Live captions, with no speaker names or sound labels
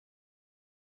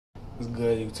What's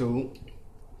good, YouTube?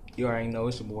 You already know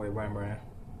it's your boy Brand.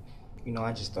 You know,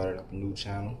 I just started up a new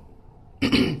channel.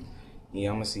 Yeah,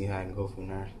 I'm gonna see how I can go from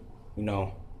there. You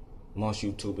know, most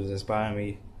YouTubers inspire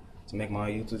me to make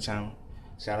my own YouTube channel.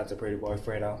 Shout out to Pretty Boy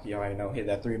Fredo. You already know, hit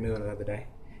that 3 million the other day.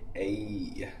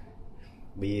 Hey,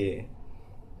 but yeah,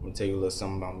 I'm gonna tell you a little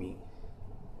something about me.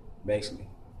 Basically,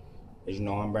 as you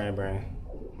know, I'm Brand.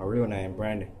 My real name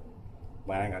Brandon,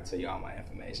 but I ain't gonna tell you all my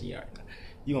information. You already know.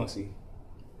 You gonna see.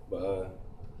 But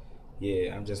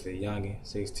yeah, I'm just a youngin',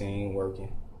 16,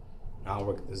 working. I don't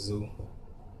work at the zoo.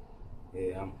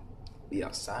 Yeah, I'm be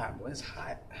outside, boy. It's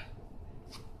hot.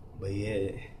 But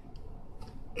yeah,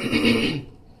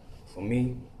 for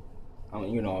me,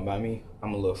 you know about me,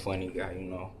 I'm a little funny guy. You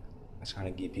know, I'm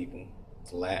trying to get people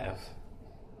to laugh,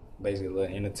 basically a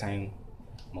little entertainment.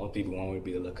 Most people want me to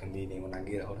be a little comedian when I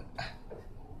get older,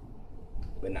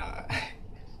 but nah,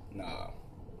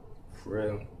 for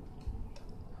real.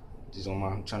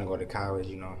 I'm trying to go to college,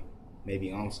 you know, maybe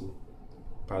UMSU,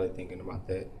 probably thinking about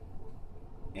that,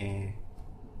 and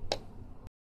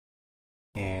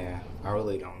I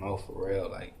really don't know for real.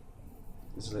 Like,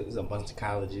 there's a bunch of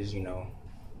colleges, you know,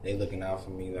 they looking out for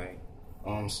me, like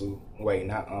UMSU. Wait,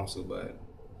 not UMSU, but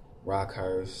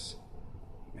Rockhurst.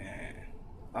 Man,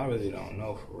 I really don't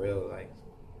know for real. Like,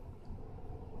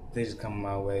 they just come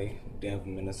my way. Denver,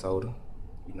 Minnesota,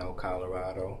 you know,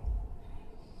 Colorado.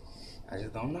 I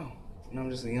just don't know. You know, I'm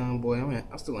just a young boy.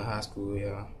 I'm still in high school,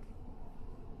 y'all.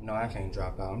 You know, I can't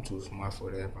drop out. I'm too smart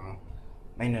for that, bro.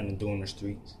 Ain't nothing to do in the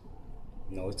streets.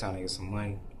 You know, it's time to get some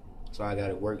money. So I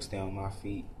gotta work, stay on my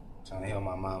feet, trying to help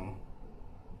my mama.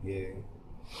 Yeah.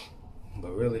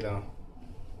 But really though,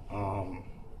 on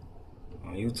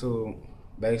YouTube,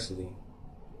 basically,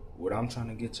 what I'm trying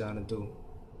to get y'all to do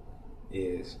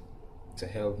is to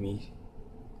help me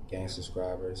gain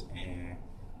subscribers, and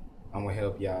I'm gonna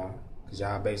help y'all, cause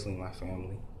y'all basically my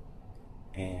family,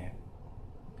 and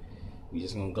we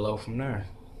just gonna glow from there.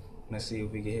 Let's see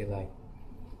if we can hit, like,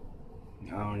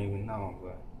 I don't even know,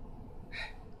 but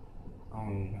I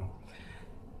don't even know.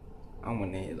 I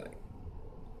wanna hit, like,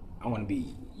 I wanna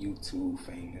be YouTube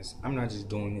famous. I'm not just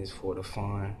doing this for the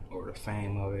fun or the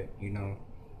fame of it, you know.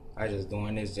 I just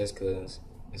doing this just cause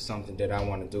it's something that I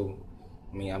wanna do.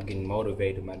 I mean, I'm getting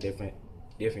motivated by different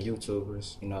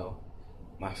YouTubers, you know.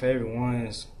 My favorite one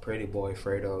is Pretty Boy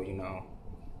Fredo, you know.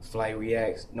 Flight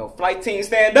Reacts. No, Flight Team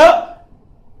Stand Up!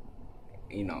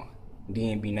 You know,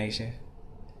 DNB Nation.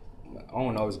 I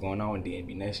don't know what's going on with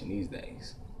DNB Nation these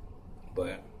days.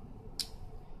 But,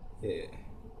 yeah.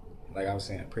 Like I was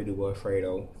saying, Pretty Boy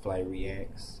Fredo, Flight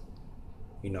Reacts.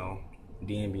 You know,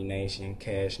 DNB Nation,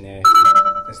 Cash Nash.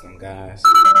 That's them guys.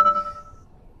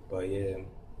 But yeah,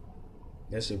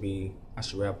 I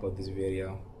should wrap up this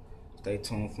video. Stay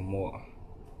tuned for more.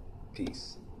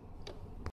 Peace.